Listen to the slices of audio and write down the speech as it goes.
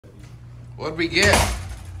What'd we get?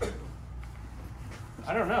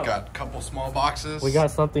 I don't know. Got a couple small boxes. We got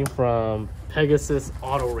something from Pegasus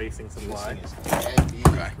Auto Racing Supply.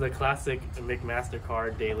 Okay. The classic McMaster car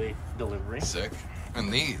daily delivery. Sick.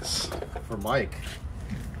 And these. For Mike.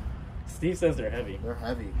 Steve says they're heavy. They're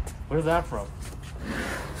heavy. Where's that from?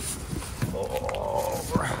 Oh.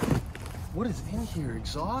 What is in here?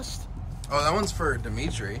 Exhaust? Oh, that one's for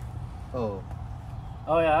Dimitri. Oh.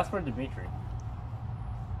 Oh yeah, that's for Dimitri.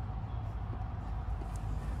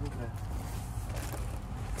 Okay.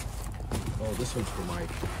 Oh, this one's for Mike.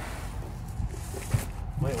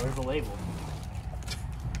 Wait, where's the label?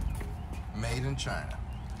 Made in China.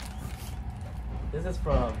 This is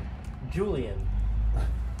from Julian.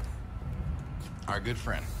 Our good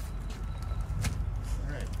friend.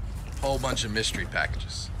 All right. Whole bunch of mystery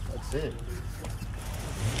packages. That's it.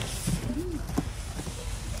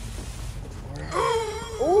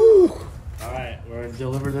 Ooh! All right, we're gonna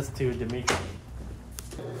deliver this to Dimitri.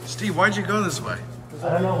 Steve, why'd you go this way? I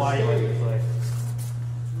don't know why you went this way.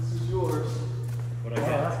 This is yours. What I got?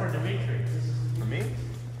 That's for Dimitri. For me?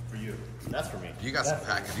 For you. That's for me. You got some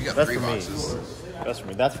packages. You got That's 3 for me. boxes. That's for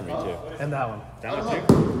me. That's for me too. And that one. That one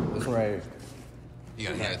too? This one right here. You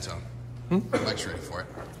gotta hand it to him. Mike's ready for it.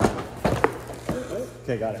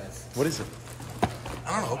 Okay, got it. What is it?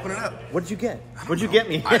 I don't know. Open it up. What did you get? What'd you get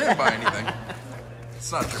me? I didn't buy anything.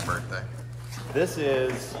 It's not your birthday. This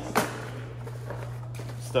is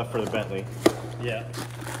stuff for the Bentley. Yeah.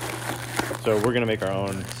 So we're gonna make our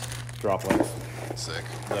own droplets Sick.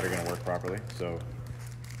 that are gonna work properly. So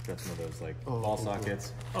got some of those like ball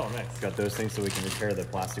sockets. Oh, nice. Got those things so we can repair the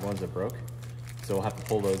plastic ones that broke. So we'll have to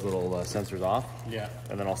pull those little sensors off. Yeah.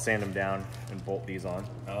 And then I'll sand them down and bolt these on.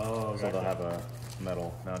 Oh, So they'll have a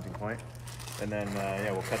metal mounting point. And then,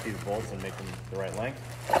 yeah, we'll cut these bolts and make them the right length.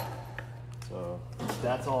 So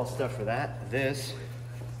that's all stuff for that. This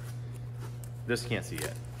can't see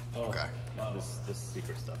yet. Oh. Okay. This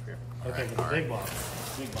secret stuff here. Okay, Alright, the alright. big box.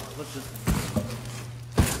 Big box. Let's just.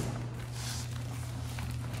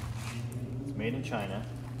 It's made in China.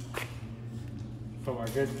 From our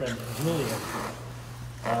good friend Julian.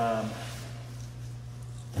 I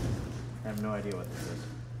have no idea what this is.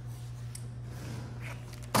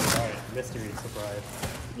 All right, mystery surprise.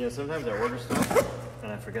 Yeah, sometimes I order stuff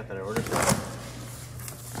and I forget that I ordered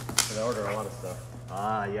stuff. But I order a lot of stuff.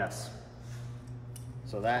 Ah, yes.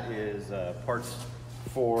 So that is parts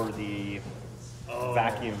for the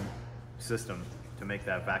vacuum system to make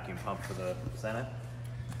that vacuum pump for the Senate.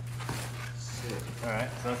 All right,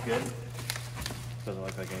 sounds good. Doesn't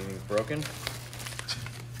look like anything's broken.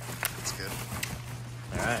 That's good.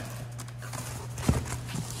 All right.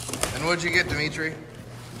 And what'd you get, Dimitri?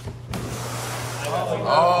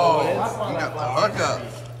 Oh, you got the hookup.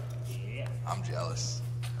 I'm jealous.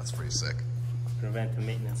 That's pretty sick. Preventive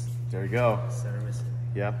maintenance There you go. service.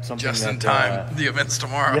 Yep. Something Just in that, time. The event's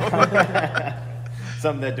tomorrow.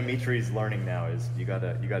 something that Dimitri's learning now is you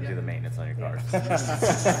gotta do the maintenance on your car.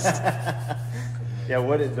 Yeah,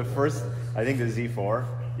 what is the first? I think the Z4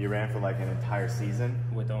 you ran for like an entire season.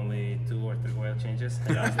 With only 2 or 3 oil changes.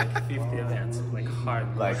 And I was like 50 events, like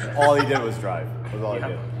hard. Like all he did was drive. Was all Yeah,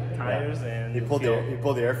 he did. tires and he pulled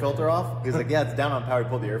the air filter off. He was like, yeah, it's down on power. He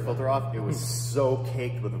pulled the air filter off. It was so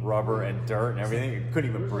caked with rubber and dirt and everything. You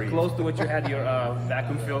couldn't even breathe. close to what you had your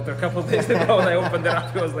vacuum filter a couple of days ago. When I opened it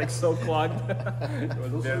up, it was like so clogged. It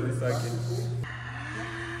was barely sucking.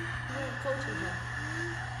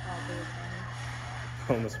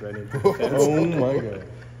 Almost ready. Oh my god.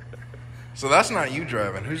 So that's not you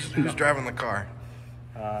driving. Who's driving the car?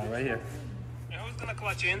 Right here. Who's gonna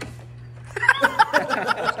clutch in? Who's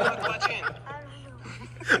gonna clutch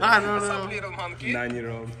in? I don't What's up, know. little monkey?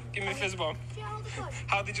 9-year-old. Give me a fist bump.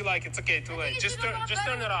 How did you like it? It's okay, too late. Just turn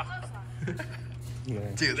it off.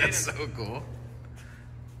 Dude, that's so cool.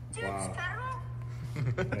 Wow.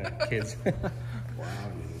 Yeah, kids. Wow,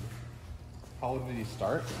 dude. How old did he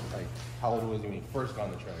start? Like, how old was he when he first got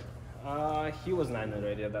on the track? He was 9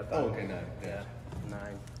 already at that time. Oh, okay, 9. Yeah, 9.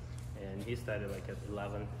 And he started like at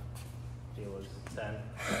 11. He was 10.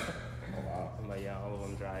 Oh, wow. But yeah, all of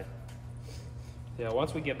them drive. Yeah,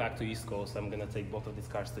 once we get back to East Coast, I'm gonna take both of these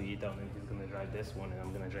cars to E-Town, and he's gonna drive this one, and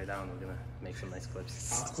I'm gonna drive down. We're gonna make some nice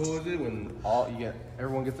clips. How cool is it when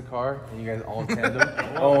everyone gets a car and you guys all in tandem?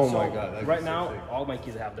 Oh So, my god. that'd be right so now, sick. all my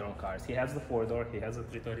kids have their own cars. He has the 4-door, he has a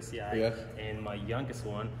 330 Ci, Yeah. and my youngest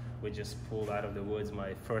one, we just pulled out of the woods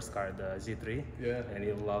my first car, the Z3, Yeah. and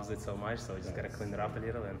he loves it so much, so we just gotta clean it up a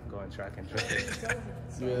little and go on track and drive it.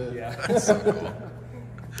 Yeah. Yeah. That's so cool.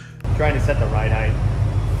 Trying to set the ride height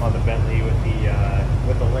on the Bentley with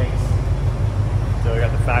the links. So we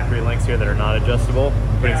got the factory links here that are not adjustable.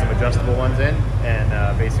 Putting some adjustable ones in,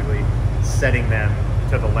 and basically setting them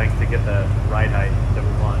to the length to get the ride height that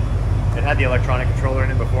we want. It had the electronic controller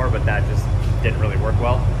in it before, but that just didn't really work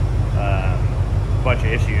well. A bunch of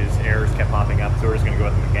issues, errors kept popping up, so we're just going to go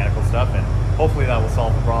with the mechanical stuff, and hopefully that will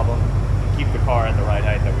solve the problem and keep the car at the ride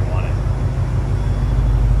height that we want it.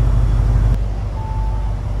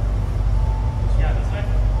 Yeah, this way.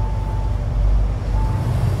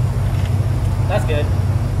 That's good.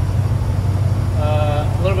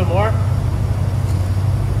 A little bit more.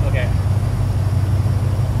 Okay.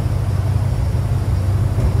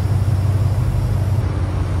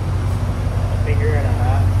 A finger and a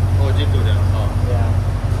half. Oh, it did go down. Oh.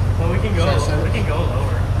 Yeah. But we can go. Should I set it? We can go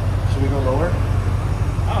lower. Should we go lower?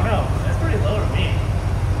 I don't know. That's pretty low to me.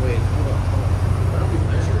 Wait, hold on. Why don't we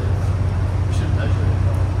measure it? We should measure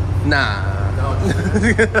it. Nah. No,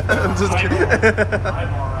 I'm just kidding.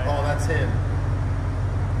 I'm alright. oh, that's him.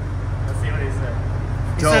 Let's see what he said.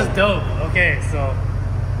 He Dope. says dope. Okay, so.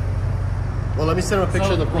 Well, let me send him a picture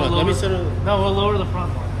so of the front. we'll Let me lower- send him. No, we'll lower the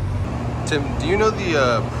front one. Tim, do you know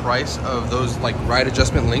the price of those like ride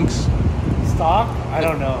adjustment links? Stock? I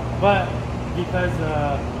don't know. But because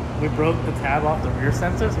we broke the tab off the rear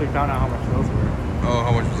sensors, we found out how much those were. Oh,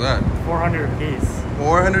 how much was that? 400 a piece.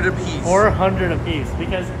 400 a piece. 400 a piece.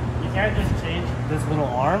 Because you can't just change this little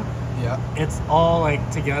arm. Yeah. It's all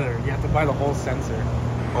like together. You have to buy the whole sensor.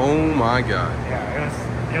 Oh my god.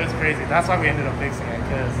 Yeah, it was crazy. That's why we ended up fixing it,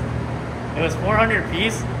 because it was 400 a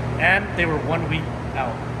piece and they were 1 week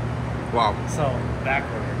out. Wow. So back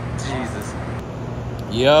order. Jesus.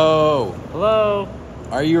 Yo, Hello.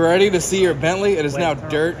 are you ready to see your Bentley? It is Wait, now turn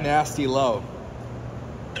dirt on. nasty low.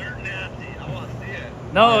 Dirt nasty. I want to see it.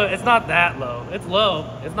 No, it's not that low. It's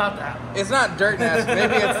low. It's not that low. It's not dirt nasty.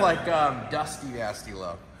 Maybe it's like dusty nasty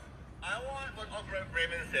low. I want what Uncle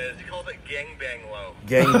Raymond says. He calls it gangbang low.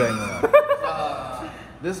 Gangbang low.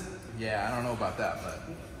 Yeah, I don't know about that, but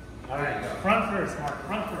All right, front first, Mark.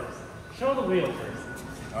 Front first. Show the wheel first.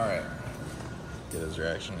 all right. Get his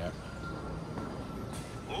reaction, yeah.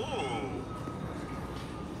 Ooh.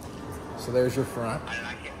 So there's your front. I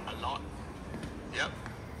can't. I'm not. Yep.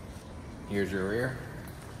 Here's your rear.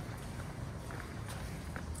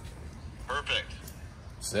 Perfect.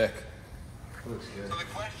 Sick. Looks good. So the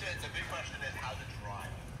big question is, how's it drive?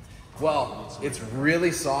 Well, it's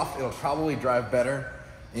really soft. It'll probably drive better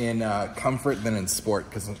in comfort than in sport,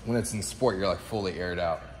 because when it's in sport, you're like fully aired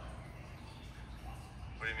out.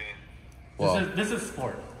 What do you mean? Well, This is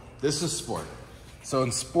sport. this is sport. So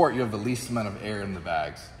in sport, you have the least amount of air in the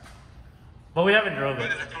bags. But we haven't drove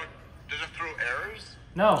But it. does it throw errors?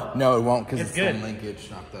 No. No, it won't, because It's it's the good.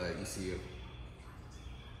 linkage, not the ECU.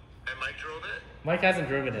 And Mike drove it? Mike hasn't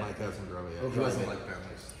driven it. Mike hasn't drove it yet. He doesn't like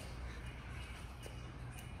Bentleys.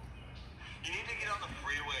 You need to get on the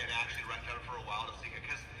freeway and actually wreck out for a while to see it,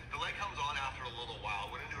 because the light comes on after a little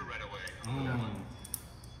while. Wouldn't do it right away.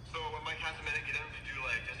 So when Mike has a minute, get him to do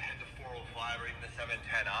like just head the 405 or even the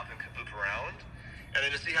 710 up and loop around, and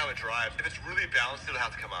then just see how it drives. If it's really balanced, it'll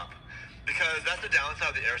have to come up, because that's the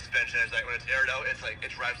downside of the air suspension. Is like when it's aired out, it's like it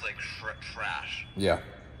drives like trash. Yeah.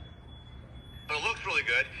 But it looks really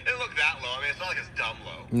good. It didn't look that low. I mean, it's not like it's dumb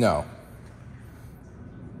low. No.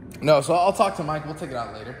 No, so I'll talk to Mike. We'll take it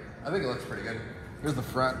out later. I think it looks pretty good. Here's the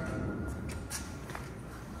front.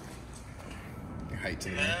 Your height's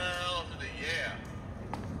in there. Hell to the yeah.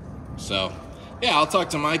 So, yeah, I'll talk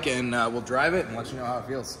to Mike and we'll drive it and let you know how it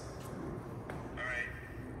feels. All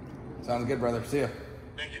right. Sounds good, brother. See ya.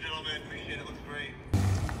 Thank you, gentlemen. Appreciate it. Looks great.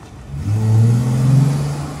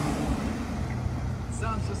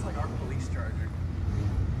 Sounds just like our police charger.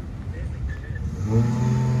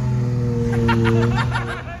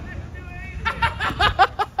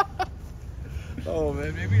 Oh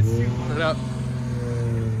man, maybe it's too put it up.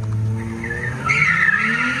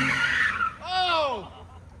 Oh!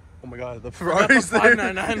 Oh my god, the Ferrari's there.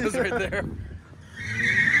 599 was right there.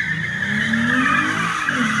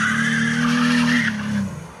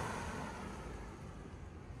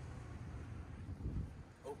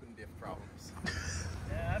 Open diff problems.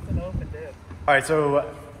 Yeah, that's an open diff. All right,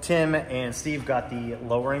 so Tim and Steve got the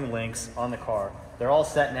lowering links on the car. They're all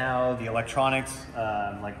set now. The electronics,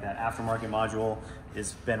 like that aftermarket module,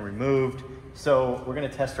 has been removed. So we're gonna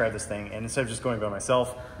test drive this thing, and instead of just going by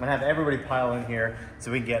myself, I'm gonna have everybody pile in here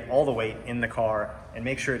so we can get all the weight in the car and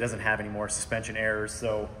make sure it doesn't have any more suspension errors.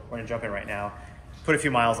 So we're gonna jump in right now, put a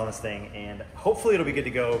few miles on this thing, and hopefully it'll be good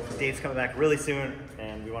to go. Dave's coming back really soon,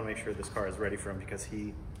 and we wanna make sure this car is ready for him because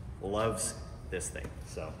he loves this thing.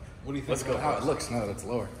 So What do you think let's go. about how it looks now that it's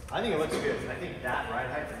lower? I think it looks good. I think that ride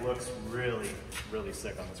height looks really, really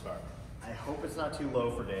sick on this car. I hope it's not too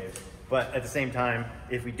low for Dave. But at the same time,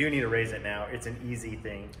 if we do need to raise it now, it's an easy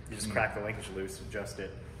thing. You just crack the linkage loose, adjust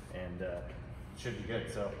it, and should be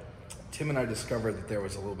good. So Tim and I discovered that there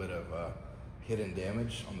was a little bit of hidden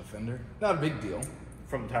damage on the fender. Not a big deal.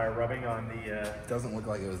 from tire rubbing on the. Doesn't look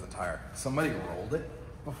like it was the tire. Somebody rolled it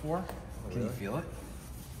before. Can you feel it?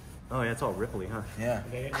 Oh yeah, it's all ripply, huh? Yeah.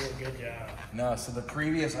 They didn't do a good job. No, so the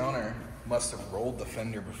previous owner must have rolled the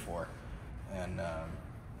fender before. And, I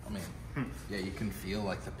mean, yeah, you can feel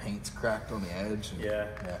like the paint's cracked on the edge. And, Yeah.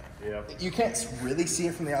 yeah. You can't really see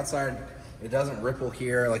it from the outside. It doesn't ripple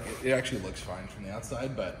here. Like, it actually looks fine from the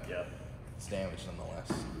outside, but Yeah. it's damaged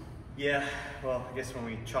nonetheless. Yeah. Well, I guess when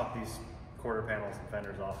we chop these quarter panels and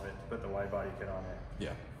fenders off it, put the wide body kit on it, Yeah,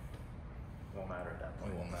 it won't matter at that it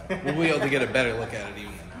point. won't matter. We'll be able to get a better look at it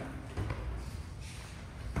even than now.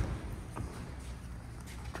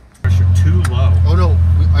 Pressure too low. Oh no,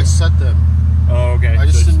 I set them. Oh, okay. I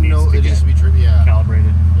just didn't know it needs to be driven. Yeah.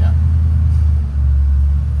 Calibrated. Yeah.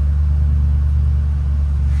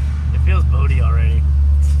 It feels boaty already.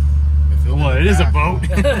 Well, it is a boat. This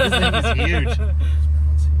thing is huge.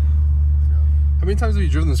 How many times have you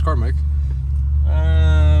driven this car, Mike?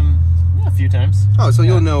 Yeah, a few times. Oh, so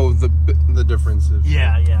you'll know the differences.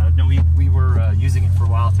 Yeah. No, we were using it for a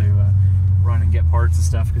while to run and get parts and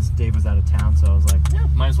stuff because Dave was out of town. So I was like, yeah,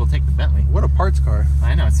 might as well take the Bentley. What a parts car.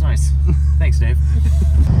 I know, it's nice. Thanks, Dave.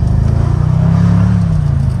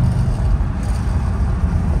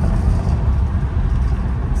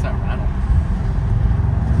 What's that rattle?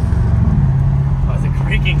 Why is it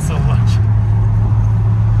creaking so much?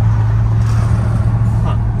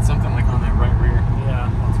 Huh? It's something like on that right rear. Yeah.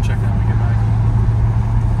 I'll have to check that when we get back.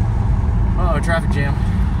 Oh, traffic jam.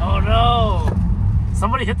 Oh no!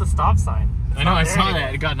 Somebody hit the stop sign. I know, I There saw you go.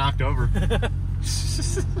 that. It got knocked over. I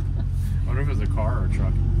wonder if it was a car or a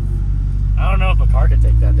truck. I don't know if a car could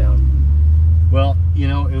take that down. Well, you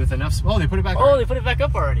know, with enough... Oh, they put it back Oh, already. they put it back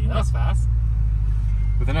up already. That was fast.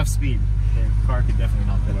 With enough speed, the car could definitely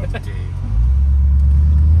knock that over.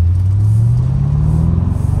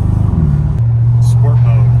 Sport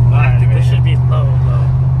mode. Alright, this should be low.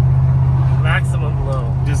 Maximum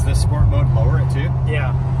low. Does the sport mode lower it too?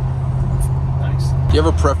 Yeah. Nice. Do you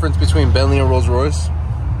have a preference between Bentley and Rolls Royce?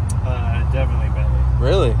 Definitely Bentley.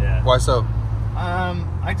 Really? Yeah. Why so?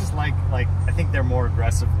 I just like I think they're more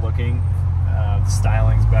aggressive looking. The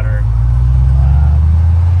styling's better.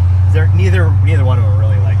 They're neither one of them are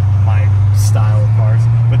really like my style of cars,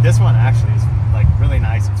 but this one actually is like really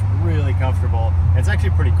nice. It's really comfortable. And it's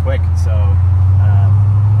actually pretty quick, so yeah,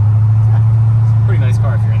 it's a pretty nice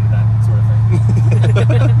car if you're into that sort of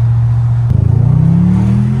thing.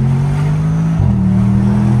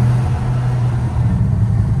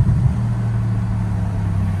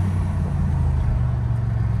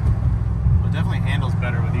 It definitely handles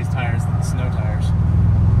better with these tires than the snow tires.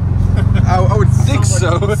 I would think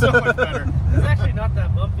so. So much better. It's actually not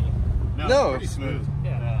that bumpy. No, it's pretty it's smooth.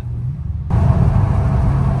 Yeah.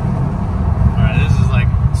 Alright, this is like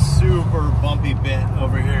super bumpy bit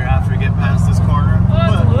over here after we get past this corner.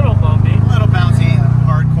 Oh, it's a little bumpy. A little bouncy,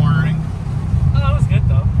 hard cornering. Oh, that was good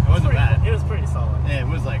though. It wasn't pretty- bad. It was pretty solid. Yeah, it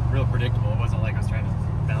was like real predictable. It wasn't like I was trying to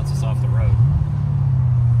bounce us off the road.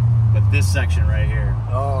 But this section right here,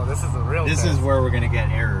 Oh, this is a real this is where we're gonna get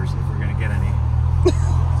errors if we're gonna get any.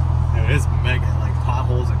 It is mega, like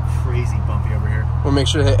potholes are crazy bumpy over here. We'll make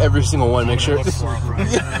sure to hit every single one. Make sure. Look for 'em, right?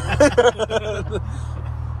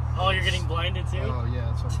 Oh, you're getting blinded too? Oh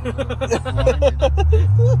yeah, that's what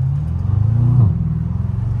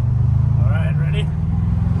Alright, ready?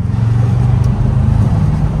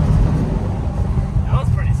 That was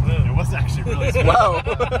pretty smooth. It was actually really smooth. Wow.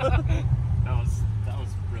 That was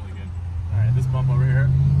really good. Alright, this bump over here.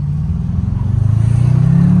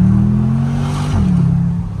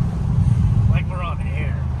 Like we're on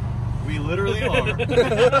air. We literally are.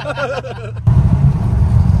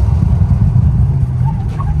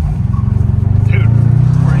 Dude,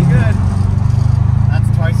 pretty good. That's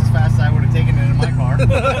twice as fast as I would have taken it in my car.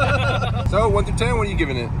 So 1 through 10, what are you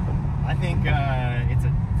giving it? I think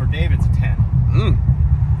for Dave it's a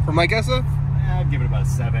 10. For Mike Essa? I'd give it about a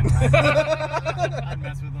 7. I'd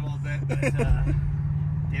mess with it a little bit, but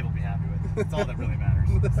Dave will be happy with it. That's all that really matters.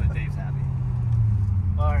 Is that Dave's happy.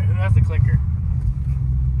 Alright, who has the clicker?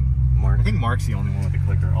 Mark. I think Mark's the only one with the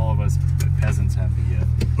clicker. All of us peasants have the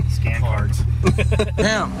scan cards.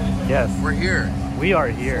 Damn, Yes, we're here. we are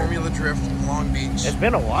here. Formula Drift, Long Beach. It's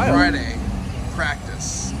been a while. Friday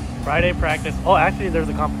practice. Friday practice. Oh, actually, there's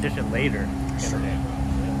a competition later. It's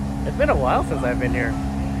been a while since I've been here.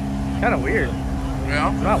 Kind of weird. Yeah,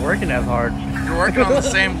 I'm not working as hard. you're working on the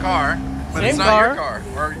same car, but Same it's not car. your car,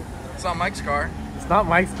 or it's not Mike's car. It's not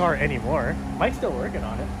Mike's car anymore. Mike's still working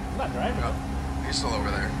on it. I'm not driving it. You're still over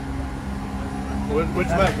there. Which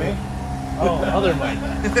Mike, me? Oh, other Mike.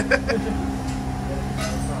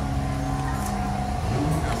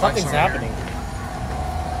 Something's happening.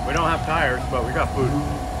 We don't have tires, but we got food.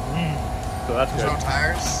 So that's There's good. no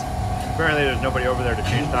tires. Apparently there's nobody over there to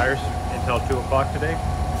change tires until 2 o'clock today.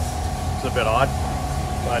 It's a bit odd.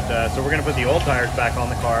 But so we're gonna put the old tires back on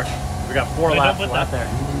the car. We got 4 laps Don't put left. that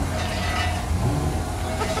there.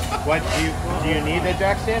 What do you need the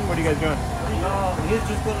jack stand? What are you guys doing? He's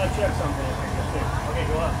just gonna check something. Okay,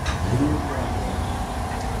 go up.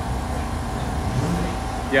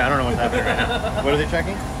 Yeah, I don't know what's happening right now. What are they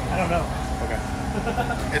checking? I don't know. Okay.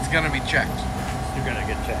 It's gonna be checked. You're gonna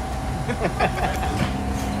get checked.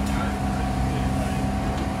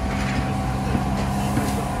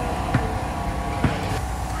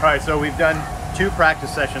 All right, so we've done 2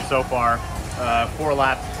 practice sessions so far, 4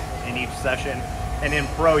 laps in each session. And in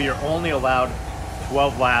pro, you're only allowed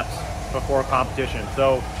 12 laps before competition.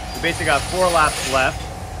 So we basically got 4 laps left.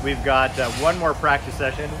 We've got 1 more practice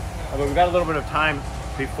session, but we've got a little bit of time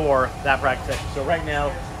before that practice session. So right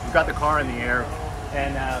now, we've got the car in the air,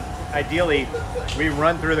 and ideally, we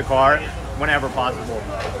run through the car whenever possible.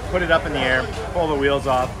 Put it up in the air, pull the wheels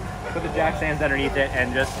off, put the jack stands underneath it,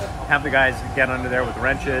 and just have the guys get under there with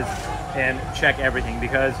wrenches and check everything,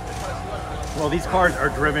 because, well, these cars are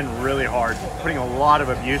driven really hard, putting a lot of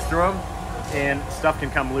abuse through them, and stuff can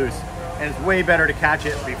come loose. And it's way better to catch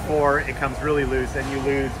it before it comes really loose and you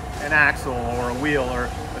lose an axle or a wheel or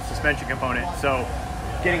a suspension component. So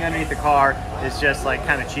getting underneath the car is just like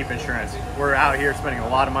kind of cheap insurance. We're out here spending a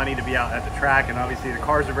lot of money to be out at the track, and obviously the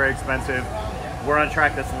cars are very expensive. We're on a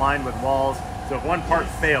track that's lined with walls, so if one part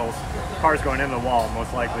fails, the car's going into the wall,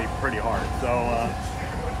 most likely pretty hard. So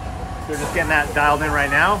they're just getting that dialed in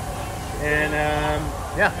right now, and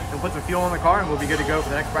yeah, we'll put some fuel in the car and we'll be good to go for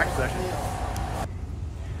the next practice session.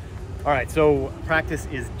 All right, so practice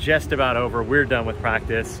is just about over. We're done with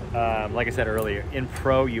practice. Like I said earlier, in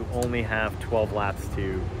pro, you only have 12 laps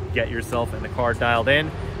to get yourself and the car dialed in.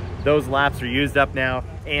 Those laps are used up now,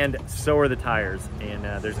 and so are the tires. And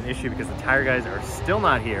there's an issue because the tire guys are still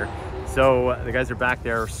not here. So the guys are back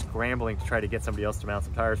there scrambling to try to get somebody else to mount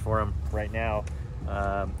some tires for them right now.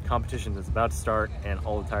 Competition is about to start, and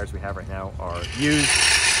all the tires we have right now are used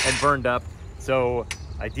and burned up. So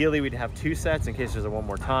ideally, we'd have 2 sets in case there's a one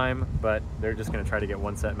more time, but they're just gonna try to get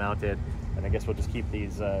 1 set mounted. And I guess we'll just keep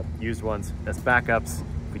these used ones as backups.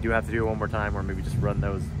 If we do have to do it one more time, or maybe just run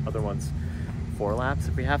those other ones 4 laps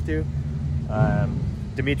if we have to.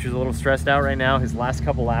 Dimitri's a little stressed out right now. His last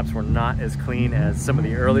couple laps were not as clean as some of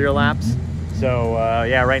the earlier laps. So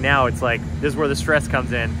yeah, right now it's like, this is where the stress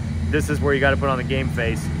comes in. This is where you gotta put on the game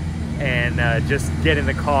face and just get in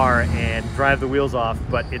the car and drive the wheels off.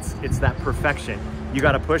 But it's that perfection. You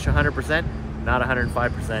got to push 100%, not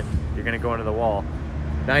 105%. You're going to go into the wall.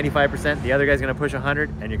 95%, the other guy's going to push 100,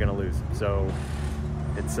 and you're going to lose. So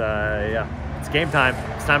it's yeah, it's game time.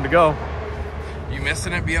 It's time to go. You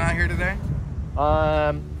missing it being out here today?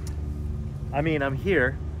 I mean, I'm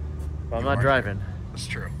here, but I'm not driving, That's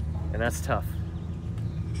true. and that's tough.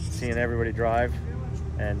 Seeing everybody drive,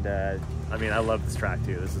 and I mean, I love this track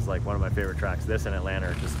too. This is like one of my favorite tracks. This and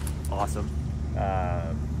Atlanta are just awesome.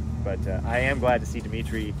 But I am glad to see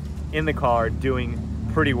Dimitri in the car doing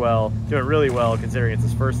pretty well, doing really well considering it's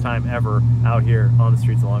his first time ever out here on the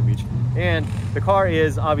streets of Long Beach. And the car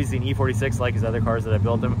is obviously an E46 like his other cars that I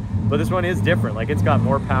built him, but this one is different. Like, it's got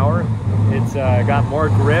more power, it's got more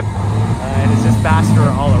grip, and it's just faster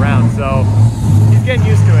all around. So he's getting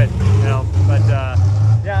used to it, you know. But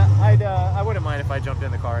yeah, I wouldn't mind if I jumped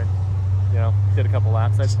in the car and, you know, did a couple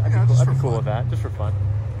laps. I'd be cool with that, just for fun.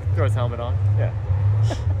 Throw his helmet on, yeah.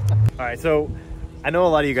 All right, so I know a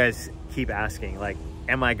lot of you guys keep asking, like,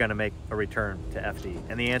 am I gonna make a return to FD?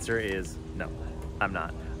 And the answer is no, I'm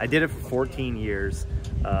not. I did it for 14 years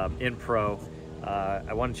in pro.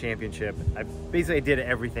 I won a championship. I basically did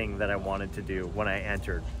everything that I wanted to do when I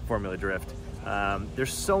entered Formula Drift.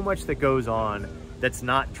 There's so much that goes on that's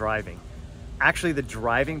not driving. Actually, the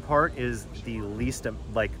driving part is the least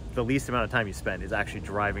amount of time you spend is actually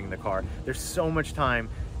driving the car. There's so much time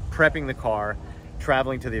prepping the car,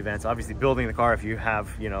 traveling to the events, obviously building the car if you have,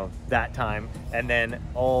 you know, that time, and then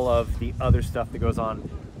all of the other stuff that goes on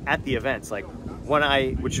at the events. Like, when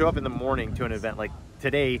I would show up in the morning to an event, like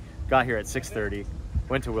today, got here at 6:30,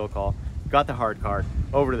 went to will call, got the hard card,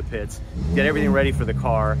 over to the pits, get everything ready for the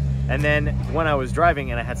car, and then when I was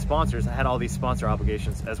driving and I had sponsors, I had all these sponsor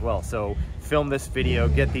obligations as well. So film this video,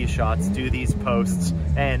 get these shots, do these posts,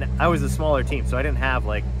 and I was a smaller team, so I didn't have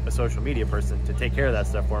like a social media person to take care of that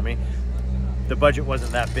stuff for me. The budget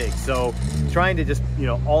wasn't that big, so trying to just, you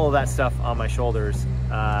know, all of that stuff on my shoulders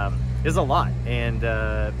is a lot. And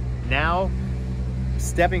now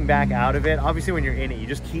stepping back out of it, obviously when you're in it, you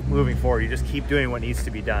just keep moving forward, you just keep doing what needs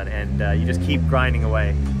to be done, and you just keep grinding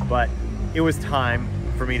away. But it was time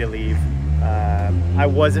for me to leave. I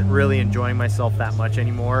wasn't really enjoying myself that much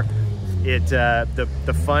anymore.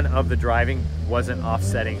 The fun of the driving wasn't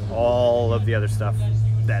offsetting all of the other stuff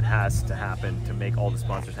that has to happen to make all the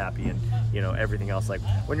sponsors happy, and you know, everything else. Like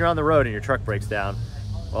when you're on the road and your truck breaks down,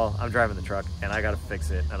 well, I'm driving the truck and I got to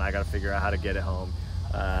fix it, and I got to figure out how to get it home.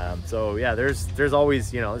 So yeah, there's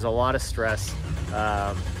always, you know, there's a lot of stress.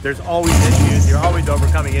 There's always issues. You're always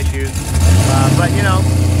overcoming issues. But you know,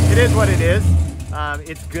 it is what it is.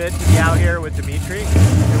 It's good to be out here with Dimitri.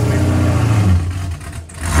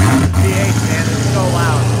 V8, man, it's so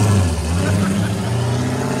loud.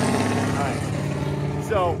 All right.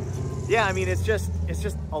 So yeah, I mean, it's just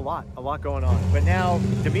a lot going on. But now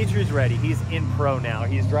Dimitri's ready. He's in pro now.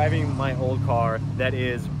 He's driving my old car that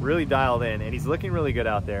is really dialed in, and he's looking really good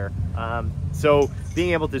out there. So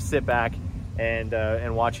being able to sit back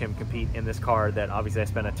and watch him compete in this car that obviously I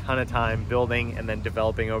spent a ton of time building and then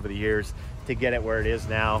developing over the years to get it where it is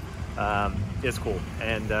now is cool,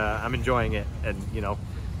 and I'm enjoying it, and you know,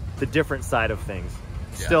 the different side of things.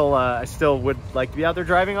 Yeah. I still would like to be out there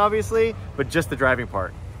driving, obviously, but just the driving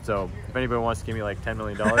part. So if anybody wants to give me like $10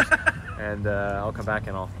 million, and I'll come back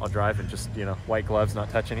and I'll drive and just, you know, white gloves, not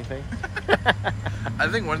touch anything. I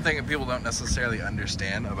think one thing that people don't necessarily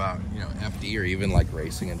understand about, you know, FD or even like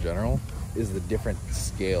racing in general is the different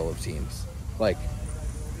scale of teams. Like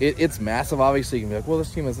it's massive. Obviously you can be like, well,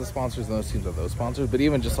 this team has this sponsors and those teams have those sponsors, but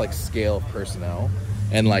even just like scale of personnel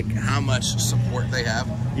and like how much support they have.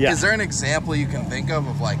 Yeah. Is there an example you can think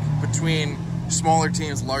of like between smaller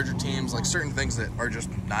teams, larger teams, like certain things that are just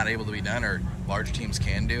not able to be done or larger teams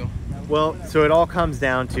can do? Well, so it all comes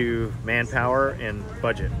down to manpower and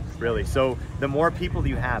budget, really. So the more people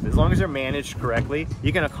you have, as long as they're managed correctly,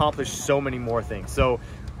 you can accomplish so many more things. So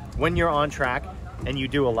when you're on track and you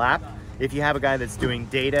do a lap, if you have a guy that's doing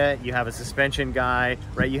data, you have a suspension guy,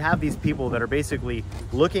 right? You have these people that are basically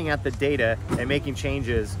looking at the data and making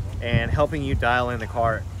changes and helping you dial in the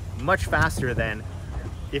car much faster than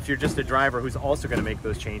if you're just a driver who's also going to make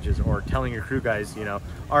those changes, or telling your crew guys, you know,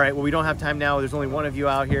 all right, well, we don't have time now. There's only one of you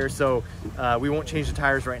out here, so we won't change the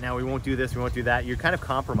tires right now. We won't do this. We won't do that. You're kind of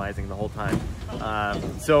compromising the whole time.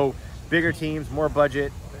 So bigger teams, more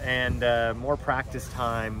budget, and more practice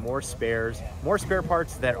time, more spares, more spare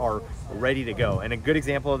parts that are ready to go. And a good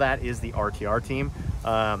example of that is the RTR team.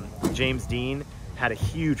 James Dean had a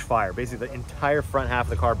huge fire. Basically, the entire front half of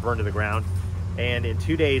the car burned to the ground. And in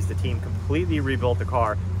 2 days, the team completely rebuilt the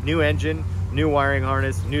car. New engine, new wiring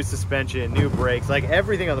harness, new suspension, new brakes, like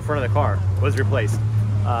everything on the front of the car was replaced.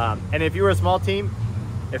 And if you were a small team,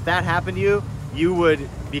 if that happened to you, you would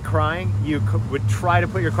be crying. You would try to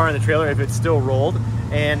put your car in the trailer if it still rolled.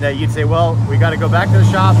 And you'd say, well, we got to go back to the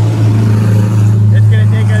shop. It's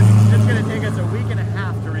gonna take us a week and a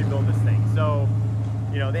half to rebuild this thing. So,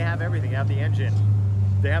 you know, they have everything. They have the engine.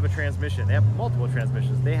 They have a transmission. They have multiple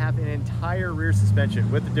transmissions. They have an entire rear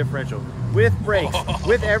suspension with the differential, with brakes,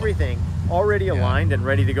 with everything already aligned and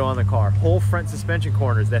ready to go on the car. Whole front suspension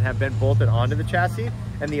corners that have been bolted onto the chassis,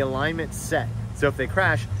 and the alignment set. So if they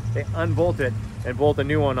crash, they unbolt it and bolt a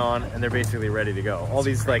new one on, and they're basically ready to go. All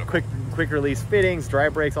these like quick release fittings, dry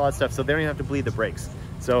brakes, all that stuff. So they don't even have to bleed the brakes.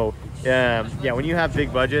 So yeah, when you have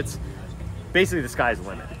big budgets, basically the sky's the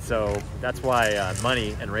limit. So that's why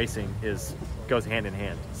money and racing goes hand in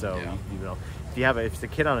hand. So you know, if it's a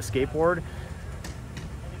kid on a skateboard,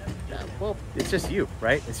 well, it's just you,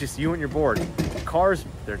 right? It's just you and your board. Cars,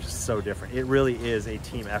 they're just so different. It really is a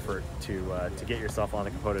team effort to get yourself on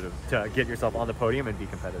the podium and be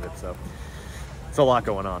competitive. So it's a lot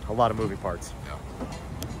going on, a lot of moving parts.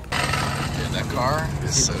 Yeah, that car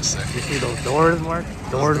is so sick. You see those doors, Mark?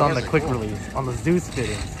 Doors on the quick release, on the Zeus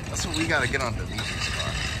fittings. That's what we got to get on Dimitri's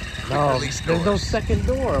car. No, there's no second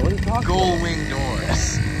door. What are you talking about? Gull wing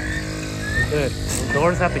doors. Good. Those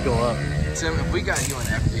doors have to go up. Tim, if we got you an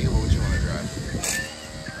FD, what would you want to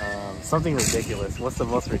drive? Something ridiculous. What's the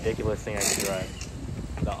most ridiculous thing I could drive?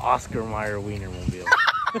 The Oscar Mayer Wienermobile.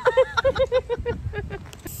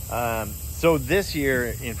 So this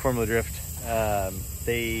year in Formula Drift,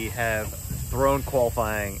 they have thrown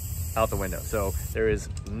qualifying out the window. So there is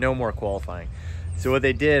no more qualifying. So what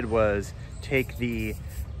they did was take the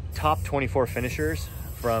top 24 finishers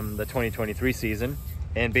from the 2023 season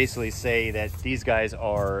and basically say that these guys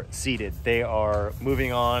are seeded. They are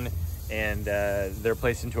moving on, and they're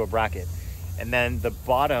placed into a bracket. And then the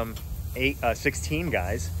bottom 16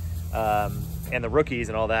 guys and the rookies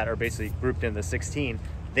and all that are basically grouped in the 16.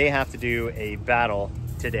 They have to do a battle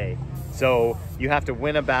today. So you have to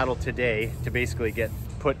win a battle today to basically get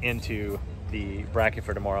put into the bracket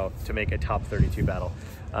for tomorrow to make a top 32 battle.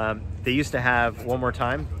 They used to have one more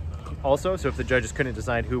time also, so if the judges couldn't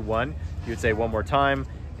decide who won, you would say one more time,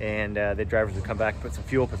 and the drivers would come back, put some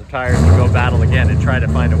fuel, put some tires, and go battle again and try to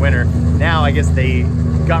find a winner. Now, I guess they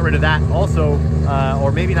got rid of that also,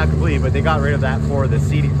 or maybe not completely, but they got rid of that for the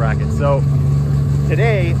seeding bracket. So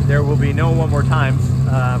today, there will be no one more times,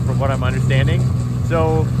 from what I'm understanding.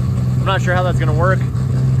 So I'm not sure how that's gonna work.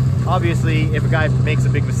 Obviously, if a guy makes a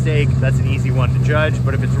big mistake, that's an easy one to judge,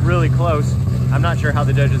 but if it's really close, I'm not sure how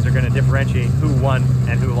the judges are gonna differentiate who won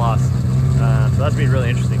and who lost. So that's gonna be really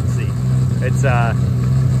interesting to see. It's,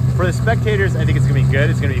 for the spectators, I think it's gonna be good.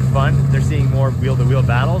 It's gonna be fun. They're seeing more wheel-to-wheel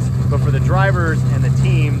battles. But for the drivers and the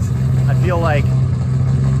teams, I feel like,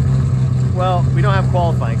 well, we don't have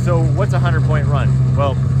qualifying. So what's a 100-point run?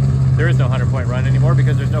 Well, there is no 100-point run anymore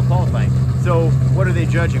because there's no qualifying. So what are they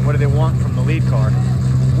judging? What do they want from the lead car?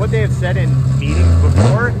 What they have said in meetings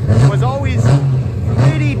before was always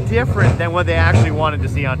pretty different than what they actually wanted to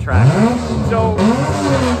see on track. So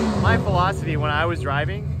my philosophy when I was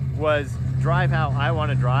driving was drive how I want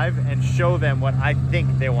to drive and show them what I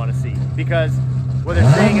think they want to see. Because what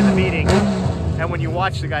they're saying in the meeting, and when you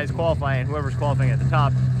watch the guys qualify and whoever's qualifying at the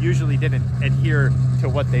top, usually didn't adhere to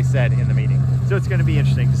what they said in the meeting. So it's going to be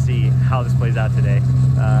interesting to see how this plays out today.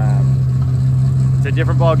 It's a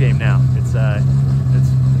different ball game now. It's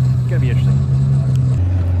going to be interesting.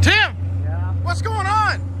 Tim, Yeah. what's going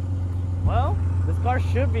on? Well, this car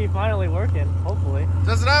should be finally working, hopefully.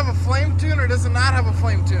 Does it have a flame tune or does it not have a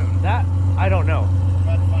flame tune? That, I don't know.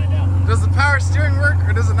 About to find out. Does the power steering work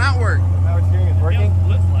or does it not work? Power steering is working.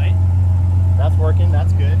 Looks like. That's working.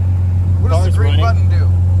 That's good. What does the Car's green running. button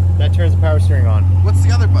do? That turns the power steering on. What's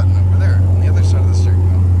the other button over there on the other side of the steering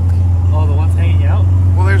wheel? Oh, the one's hanging out?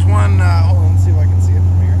 Well, there's one, hold on, let's see if I can see it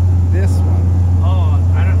from here. This one. Oh,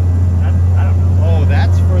 I don't know. Oh,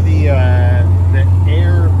 that's for the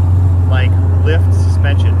air, like, lift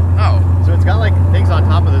suspension. Oh, So it's got, like, things on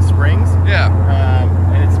top of the springs. yeah.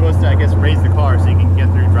 And it's supposed to, I guess, raise the car so you can get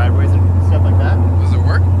through driveways and stuff like that. Does it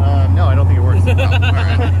work? No, I don't think it works. Oh, all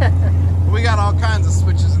right. We got all kinds of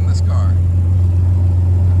switches in this car.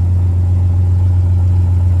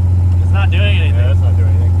 It's not doing anything. Yeah, that's not doing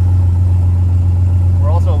anything. We're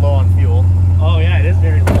also low on fuel. Oh, yeah, it is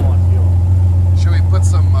very low on fuel. Should we put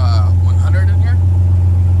some 100 in here?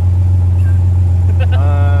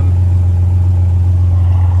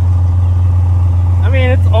 I mean,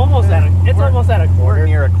 it's almost at a We're quarter.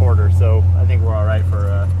 near a quarter, so I think we're all right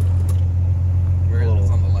for. Where it's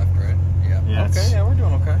on the left, right? Yeah. Yeah, Okay, it's- yeah, we're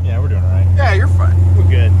doing okay. Yeah, we're doing all right. Yeah, you're fine. We're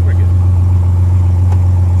good. We're good.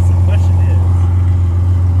 So the question is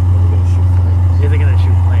they gonna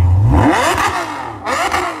shoot flame?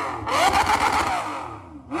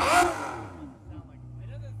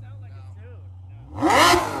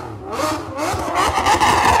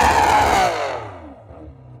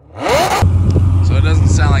 So it doesn't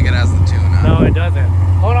sound like it has the tune, huh? No, it doesn't.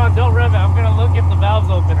 Hold on, don't rev it. I'm gonna look if the valve's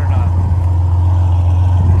open or not.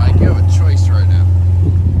 Mike, you have a choice right now.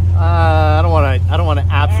 I don't want to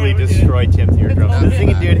absolutely Alright, we're destroy Tim's eardrums. open. The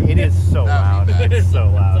thing, dude, it is so loud. That'd be bad. It's so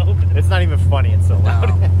loud. It's open. It's not even funny. It's so loud.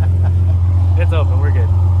 It's open. We're good.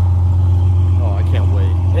 Oh, I can't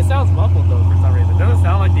wait. It sounds muffled though for some reason. It doesn't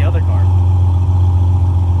sound like the other car.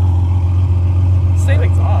 Same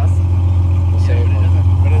exhaust. But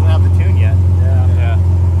it doesn't have the tune yet. Yeah.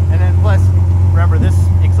 And then plus, remember this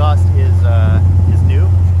exhaust is new.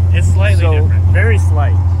 It's slightly So- different. Very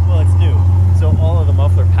slight. Well, it's new. So all of the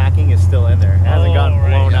muffler packing is still in there. It hasn't Oh, gotten right,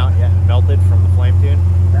 blown yeah. out yet, and melted from the flame tune.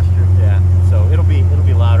 That's true. Yeah. So it'll be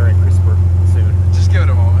louder and crisper soon. Just give it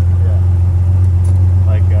a moment. Yeah.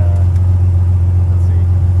 Like let's see.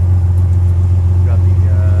 We've got the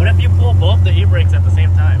What if you pull both the e-brakes at the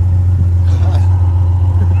same time?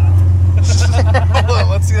 Hold on,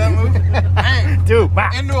 let's see that move. Bang! dude,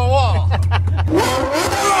 bah! Into a wall.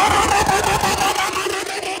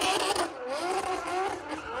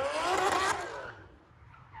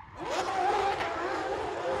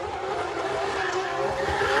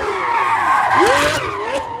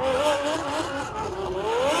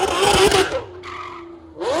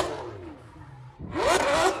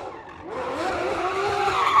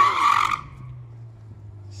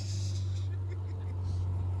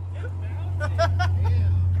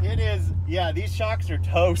 It is. Yeah, these shocks are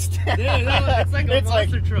toast. Yeah, it's like a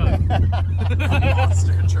monster truck.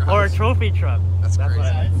 Monster truck. Or a trophy truck. That's crazy.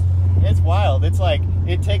 what It's wild. It's like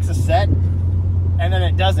it takes a set and then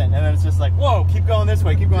it doesn't, and then it's just like, whoa, keep going this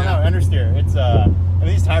way, keep going that way, understeer. It's I mean,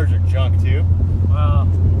 these tires are junk too. Well,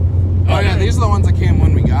 Oh yeah, these are the ones that came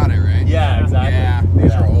when we got it, right? Yeah, exactly. Yeah,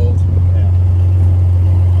 these are old. Yeah.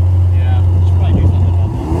 Yeah. Should probably do something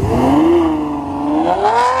about that.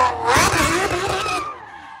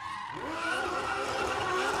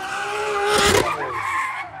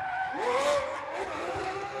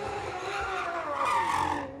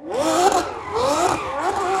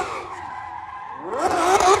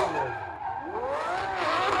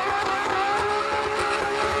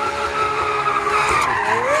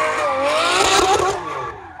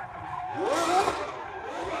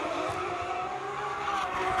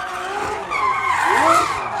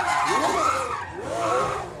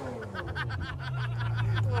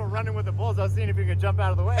 hunting with the bulls, I was seeing if you could jump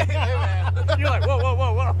out of the way. You're like, whoa, whoa,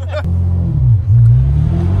 whoa, whoa.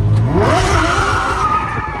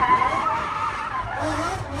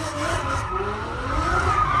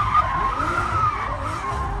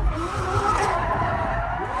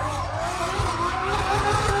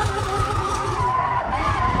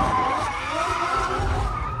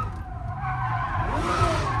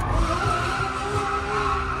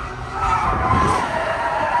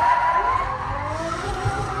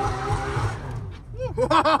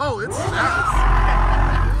 Whoa, it snaps.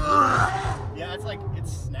 Yeah,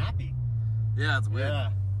 it's snappy. Yeah, it's weird.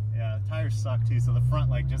 Yeah, the tires suck too, so the front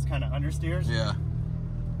like just kind of understeers. Yeah.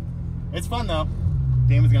 It's fun though.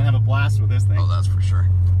 Damon's gonna have a blast with this thing. Oh, that's for sure.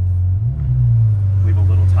 Leave a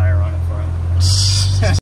little tire on it for him.